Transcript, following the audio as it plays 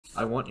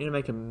I want you to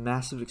make a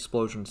massive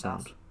explosion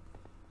sound.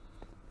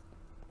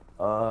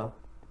 Boom.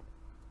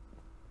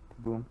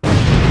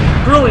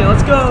 Brilliant,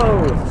 let's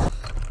go!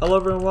 Hello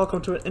everyone,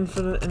 welcome to an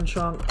Infinite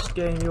Enchant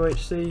game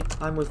UHC.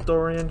 I'm with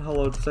Dorian.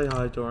 Hello, say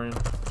hi Dorian.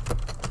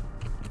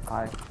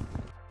 Hi.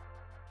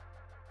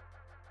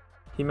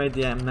 He made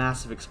the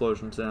massive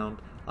explosion sound.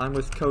 I'm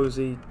with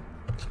Cozy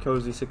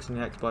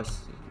 16X by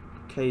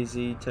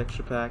KZ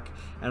Texture Pack,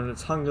 and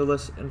it's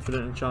Hungerless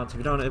Infinite Enchants. If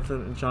you don't know what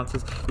Infinite Enchants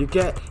is, you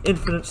get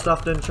infinite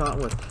stuff to enchant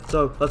with.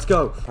 So, let's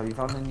go! Have you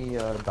found any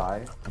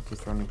dye in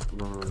case we're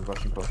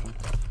rushing potion?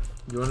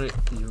 You wanna... no,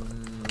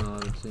 I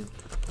haven't seen.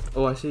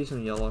 Oh, I see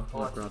some yellow.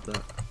 I'll grab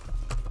that.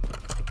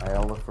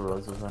 I'll look for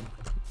roses then.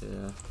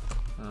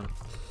 Yeah.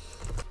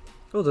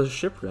 Oh, there's a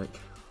shipwreck.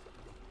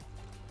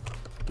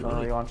 You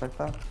wanna check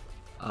that?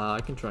 I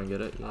can try and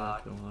get it, yeah,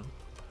 if you want.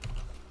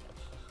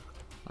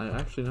 I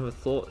actually never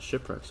thought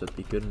shipwrecks would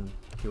be good in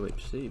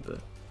UHC, but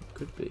it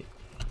could be.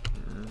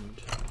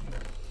 And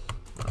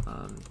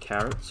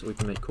carrots, we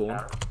can make corn.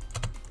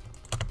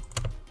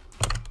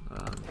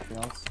 Anything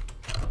else?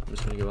 I'm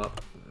just gonna go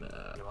up.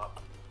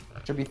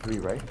 Should be 3,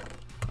 right?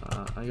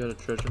 I got a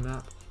treasure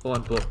map. Oh,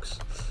 and books.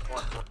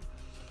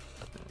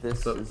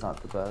 This is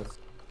not the best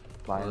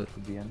biome to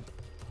be in.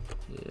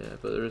 Yeah,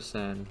 but there is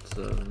sand,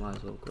 so I might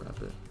as well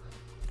grab it.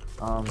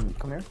 Come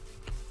here.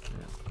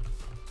 Yeah.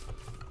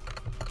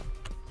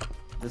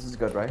 This is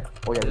good, right?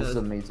 Oh yeah, this is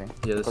amazing.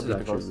 Yeah, this is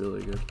actually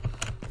really good.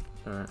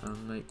 Alright, I'll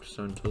make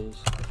stone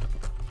tools.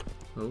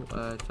 Oh,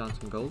 I found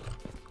some gold.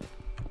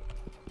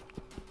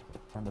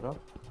 Hand it up.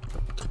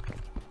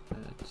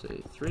 It's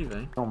a 3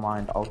 vein. Don't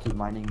mind, I'll keep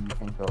mining. You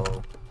can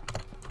go.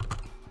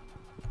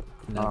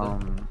 Nether.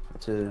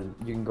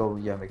 You can go.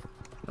 Yeah, make.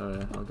 Oh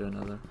yeah, I'll go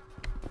nether.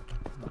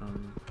 Do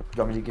you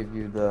want me to give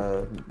you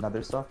the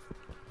nether stuff?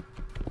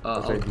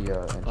 No,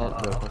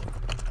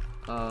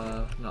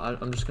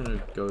 I'm just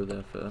gonna go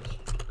there first.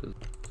 Cause,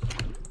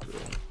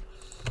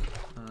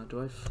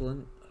 do I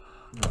flint?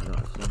 No, I don't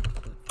have flint.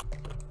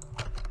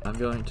 I'm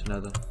going to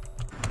nether.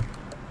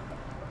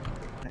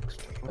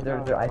 They're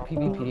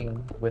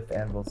PvPing with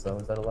anvils though,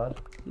 is that allowed?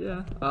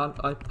 Yeah,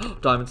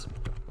 diamonds.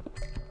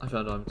 I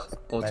found diamonds.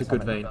 Oh, it's a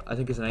good vein. I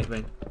think it's an 8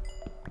 vein.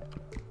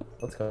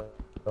 Let's go.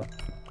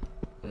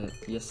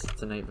 Yes,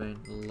 it's an 8 vein.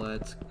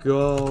 Let's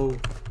go.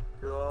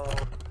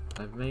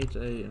 I've made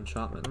a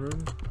enchantment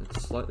room.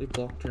 It's slightly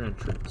blocked your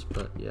entrance,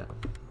 but yeah.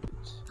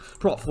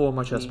 Prop 4 on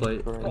my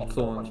chestplate.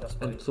 Thorns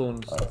and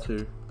thorns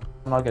 2.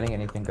 I'm not getting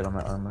anything good on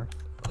my armor.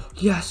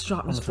 Yes,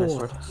 sharpness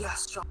 4.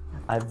 Yes,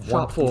 I have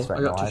sharp 4. Right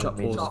I got now. 2 sharp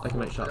 4s. I can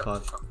make sharp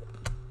 5.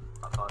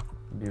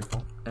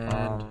 Beautiful.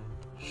 And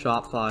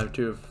sharp 5,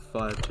 2 of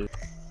 5, 2.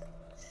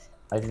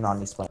 I do not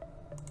need splint.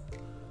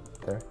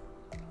 There.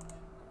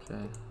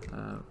 Okay,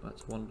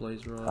 that's 1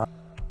 blaze rod.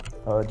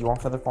 Do you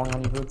want feather falling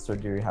on your boots, or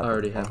do you have? I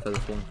already have feather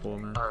falling 4,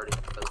 man.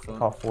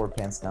 Call forward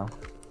pants now.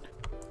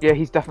 Yeah,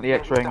 he's definitely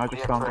X-raying. I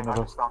just found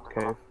another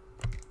cave. Okay.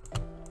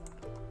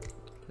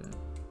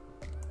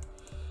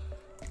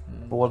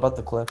 But what about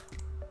the cliff?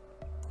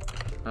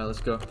 Alright,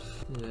 let's go.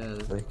 Yeah,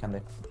 Can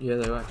they? yeah,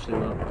 they actually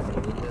won't.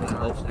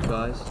 Help the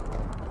guys.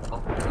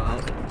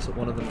 So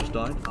one of them just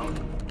died.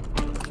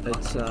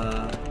 It's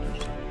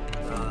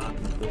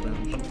full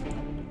damage.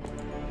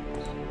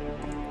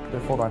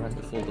 They're full diamond.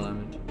 The full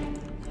diamond.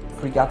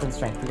 We got the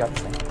strength. We got the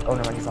strength. Oh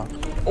no, he's on.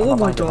 Oh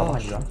my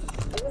gosh! gosh!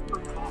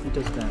 He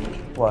does damage.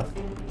 What?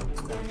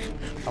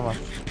 How much?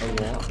 A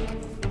lot.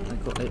 I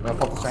got 8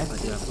 Pop the strength?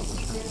 Yeah,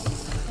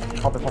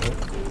 pop the strength. Pop it.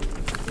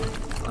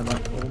 I'm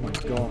like, oh my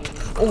god.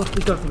 Oh,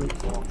 he's going for me.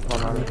 I'm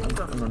running.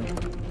 I'm running.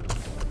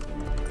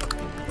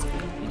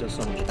 He does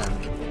so much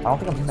damage. I don't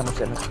think I'm taking that much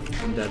damage.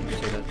 I'm dead, I'm so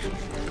dead.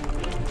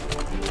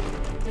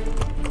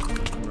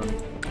 I'm running.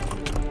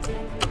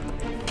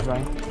 He's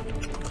running.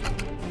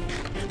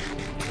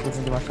 He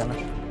doesn't do much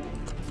damage.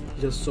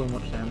 He does so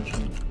much damage to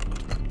me.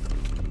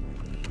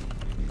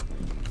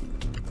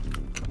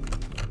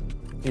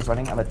 He's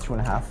running. I'm at 2.5.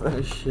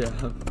 Yeah.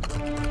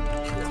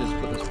 Just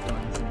put this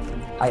down.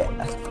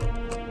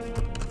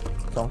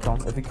 Kill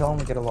him. If we kill him,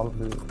 we get a lot of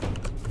loot.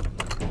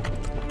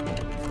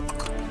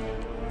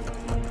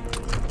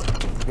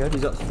 Good.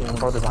 He's up to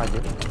 4. They're behind you.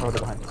 They're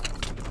behind you.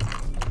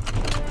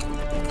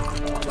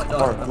 I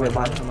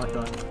might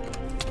die.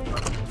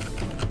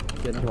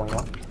 Get him. You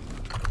want?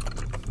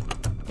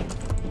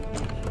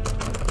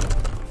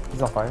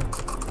 He's on fire.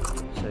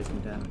 Taking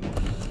damage.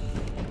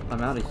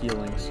 I'm out of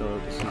healing, so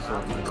this is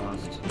like my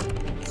last.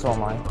 So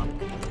am I.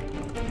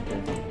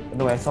 Okay. By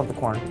the way, I still have the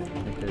corn.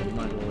 Okay, you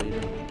might as well eat it.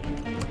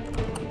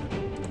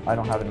 I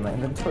don't have it in my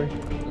inventory.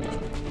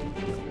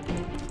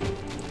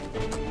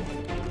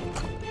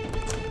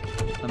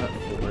 I'm at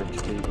 4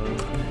 HP, though.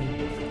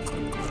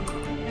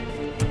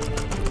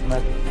 I'm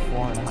at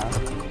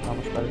 4.5. How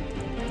much better?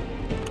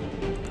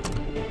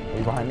 Are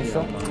you behind me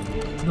still?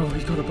 No,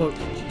 he's got a boat.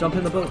 Jump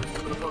in the boat.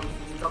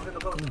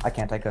 I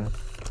can't, I couldn't.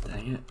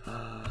 Dang it.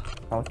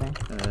 Okay.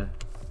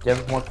 Do you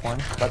have more corn,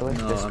 by the way?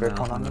 No, There's spare I'm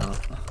corn on out. this?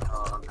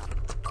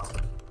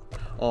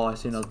 Oh, I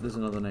see. There's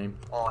another name.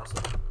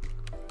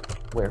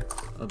 Where?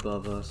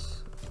 Above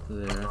us.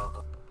 There.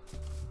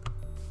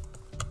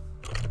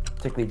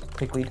 Take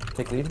lead,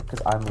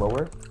 because I'm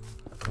lower.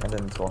 And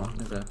then it's going on.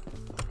 Okay.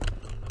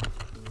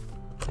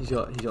 He's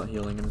got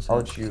healing in his I'll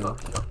hand. let you.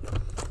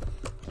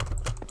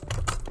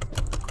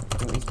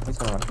 He's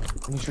gonna run.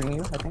 Is he shooting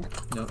you, I think?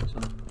 No, it's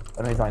not.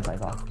 Oh no, he's not.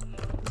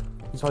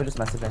 He's probably just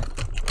messaging.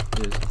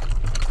 He is.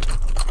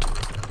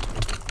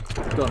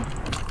 Got him.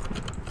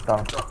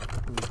 Got him.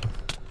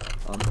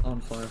 On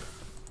fire.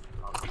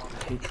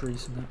 I hate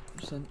trees in that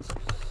sense.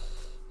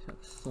 He's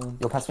got the thorn.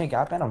 Yo, pass me a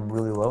gap, man. I'm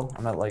really low.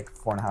 I'm at like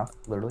 4.5,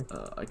 literally.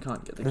 I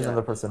can't get the There's gap.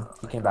 another person.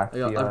 He came back.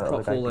 I'm other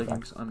prop guy full came back.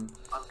 leggings.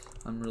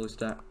 I'm really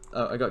stacked.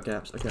 Oh, I got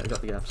gaps. Okay, I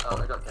got the gaps. Oh,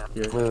 I got gaps.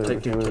 Here, Wait,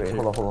 take two.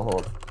 hold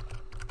on.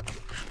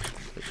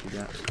 Take two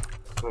gaps.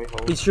 Wait,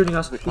 hold. He's shooting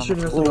us. He's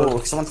shooting us. Oh,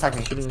 someone tagged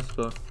me. He's shooting us.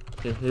 Both.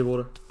 Here,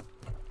 water.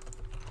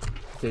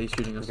 Okay, he's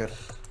shooting us. Good.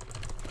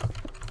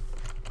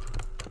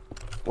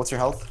 What's your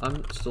health?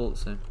 I'm still the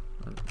same.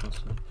 I'm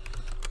constantly.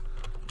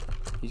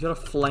 He's got a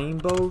flame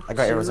bow. I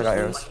got arrows.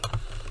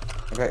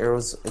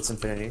 Seriously? It's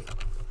infinity.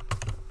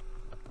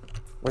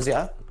 Where's he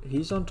at?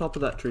 He's on top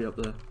of that tree up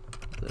there.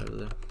 Over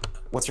there.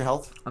 What's your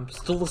health? I'm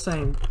still the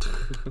same.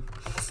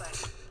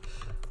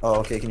 Oh,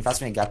 okay. Can you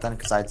pass me a gap then?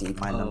 Because I had to eat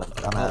mine. I'm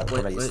at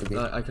what I used to be.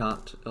 I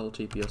can't. It'll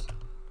TPS.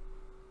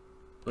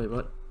 Wait,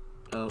 what?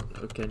 Oh,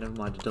 okay, never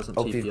mind. It doesn't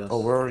Oh, TPS. oh,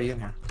 we're already in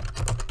here.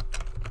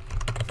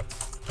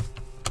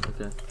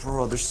 Okay.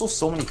 Bro, there's still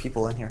so many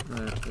people in here.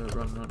 Right,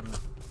 run.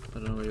 I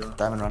don't know where you are.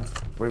 Diamond run.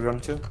 Where are we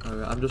running to?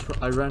 Okay,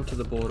 I ran to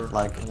the border.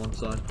 Like- on one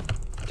side.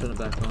 Turn it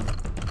back on.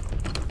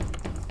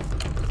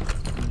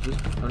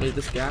 I need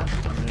this gap.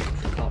 I'm gonna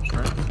top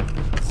strength.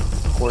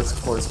 Cores.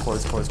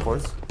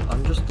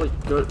 I'm just like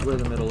go where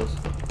the middle is.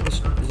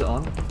 Is it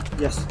on?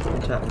 Yes. I'm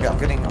tapping. Okay, I'm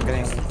getting.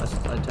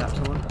 I tapped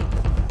someone.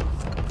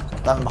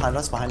 Diamond behind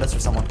us or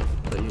someone. Is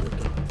that you?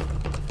 Okay.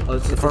 Oh,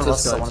 it's In front of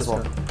this us, guy.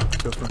 someone It's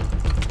as this guy. Go for him.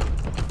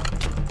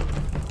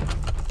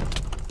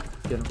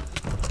 Get him.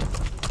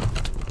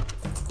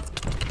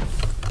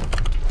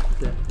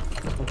 Okay.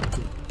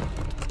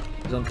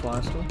 He's on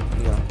fire still.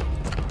 Yeah.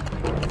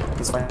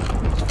 He's fine.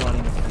 He's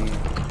fighting.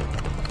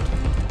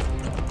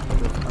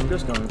 I'm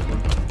just going for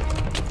him.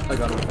 I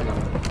got him.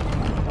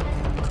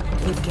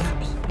 Good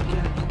gaps.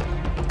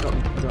 Got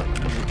him.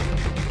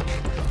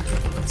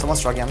 Someone's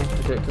struggling at me.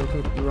 Okay, kill.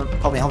 You run.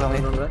 Help me. Run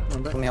back.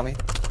 Help me.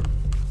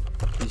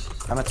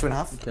 Jesus. I'm at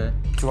 2.5. Okay.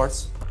 2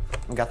 hearts.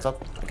 I got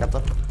up.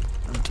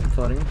 I'm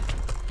fighting him.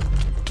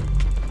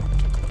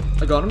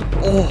 I got him.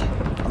 Oh!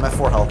 I'm at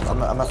 4 health.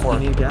 I'm at 4. You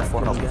need a gap? 4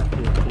 You health. need a gap?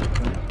 Here, come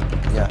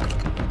here. Yeah.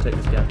 Take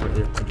this gap right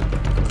here.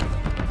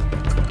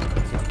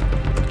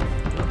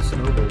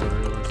 Snowball, I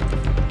realized.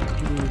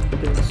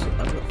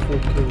 I've got 4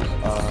 kills.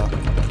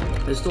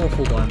 There's still a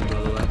full diamond, by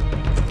the way.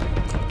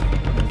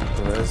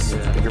 There is.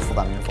 Yeah. You're full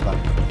diamond. I'm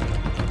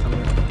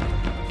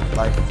gonna...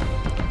 Like,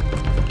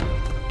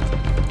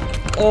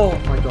 Oh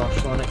my gosh,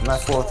 Sonic. I'm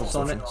at 4 with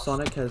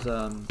Sonic has,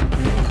 1/4.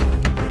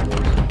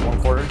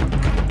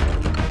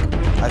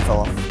 I fell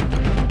off.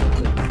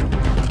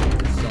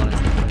 Sonic.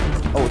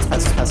 Oh, it's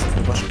Pez.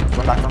 Push.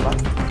 Run back.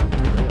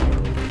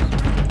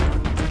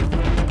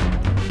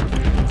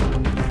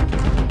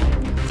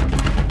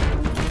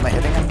 Am I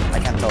hitting him? I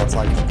can't tell. It's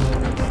like.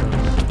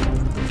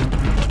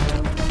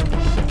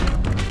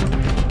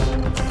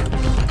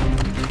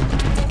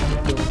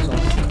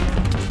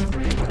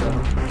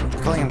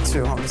 Killing him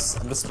too. I'm just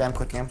spam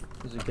clicking him.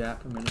 There's a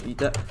gap. I'm gonna eat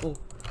that. Oh,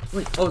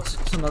 wait. Oh, it's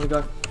some other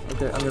guy.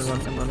 Okay, I'm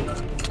running.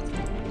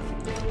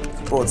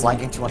 Oh, it's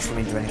lagging too much for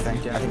me to do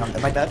anything. Yeah. I think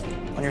am I dead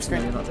on your No,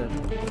 screen? you're not dead.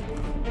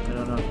 I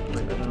don't know. Wait,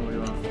 I don't know where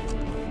you are.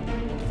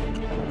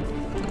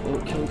 Oh,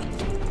 kill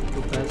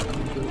Pez.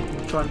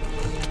 I'm trying to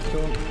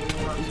kill him.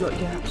 He's got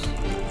gaps.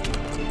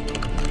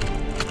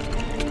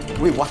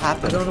 Wait, what I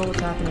happened? don't know what's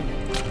happening.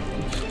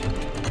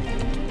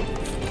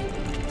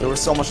 There was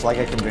so much lag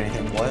I couldn't do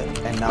anything. What?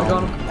 And now, I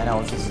got him. and now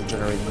it's just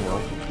generating the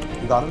world.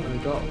 You got him?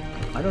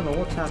 I don't know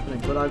what's happening,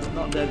 but I'm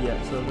not dead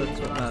yet, so that's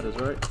what matters,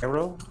 right?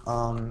 Arrow.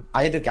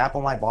 I had a gap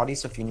on my body,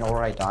 so if you know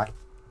where I died.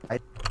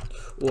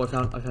 Oh, I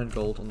found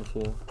gold on the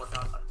floor.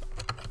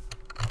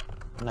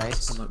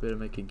 Nice. I might be able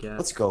to make a gap.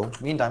 Let's go.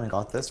 Me and Diamond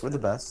got this. We're the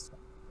best.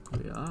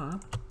 We are.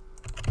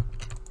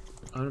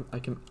 I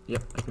can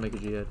make a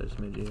jihad. I just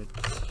made a jihad.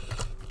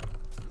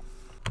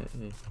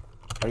 Hey.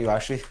 Are you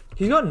actually?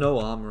 He's got no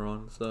armor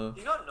on, so.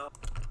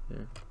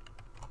 Here.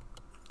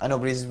 I know,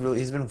 but he's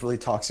been really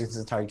toxic this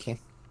entire game.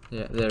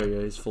 Yeah, there we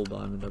go. He's full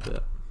diamond, I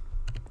bet.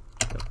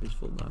 Yep, he's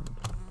full diamond.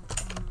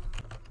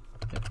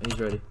 Yep, he's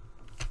ready.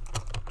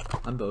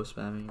 I'm bow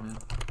spamming, man.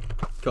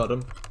 Got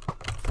him.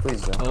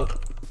 Please don't. Oh,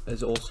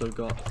 has also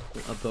got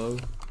a bow.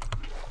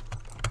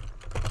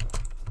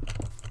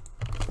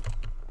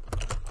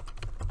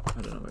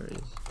 I don't know where he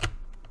is.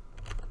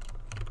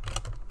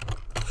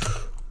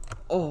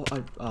 Oh no,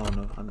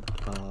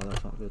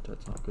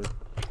 that's not good.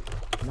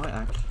 My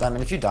act.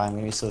 Diamond, if you die, I'm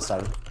gonna be so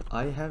sad.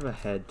 I have a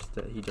head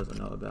that he doesn't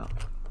know about.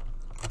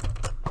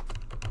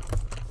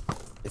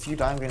 If you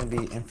die, I'm gonna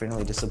be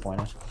infinitely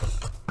disappointed.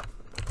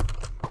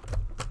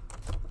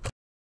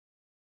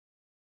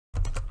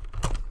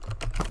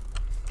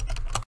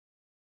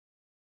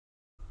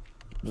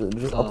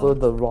 Just upload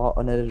the raw,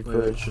 unedited Wait,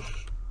 wait, footage.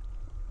 shush.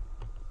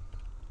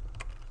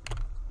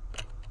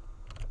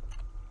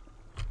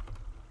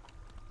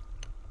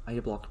 I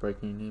hear blocks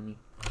breaking near me.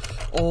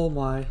 Oh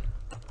my.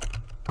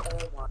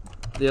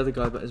 The other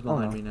guy is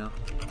behind me now.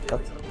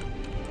 That's...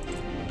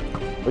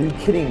 Are you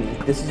kidding me?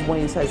 This is when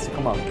he decides to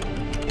come up.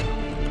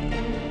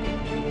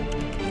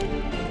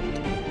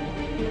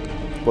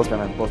 Both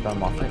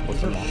down, off.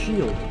 It's a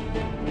shield.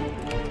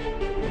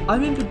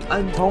 I'm in.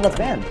 I'm. Tell him that's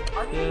banned.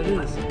 Yeah, it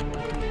is.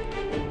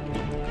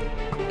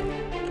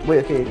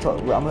 Wait, okay,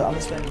 I'm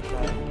gonna stand.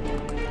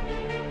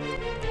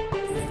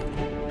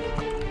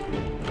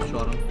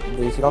 Shot him.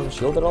 Did he take off the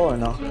shield at all or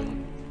no?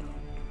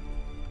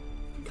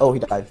 Oh, he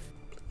died.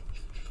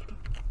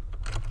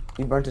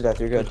 He burned to death,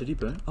 you're good. Did he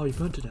burn? Oh, he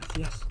burned to death,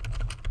 yes.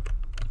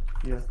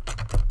 Yeah.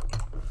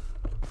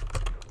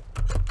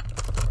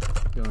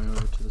 Going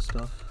over to the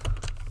stuff.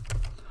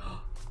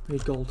 He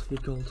had gold,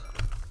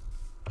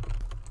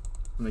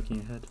 I'm making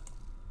a head.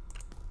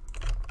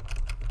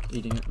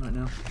 Eating it right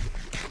now.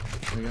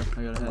 There we go,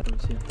 I got a head,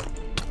 let's see.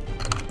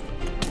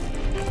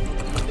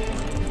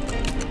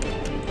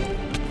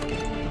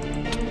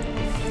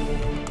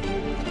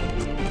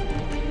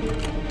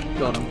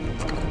 Got him.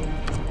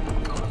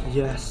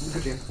 Yes.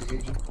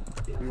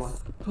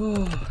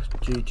 Oh,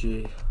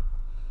 GG.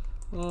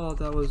 Oh,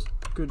 that was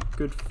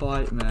good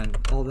fight, man.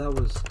 Oh, that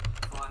was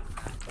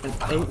an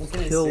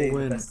 8 kill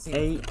win.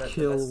 8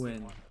 kill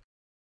win.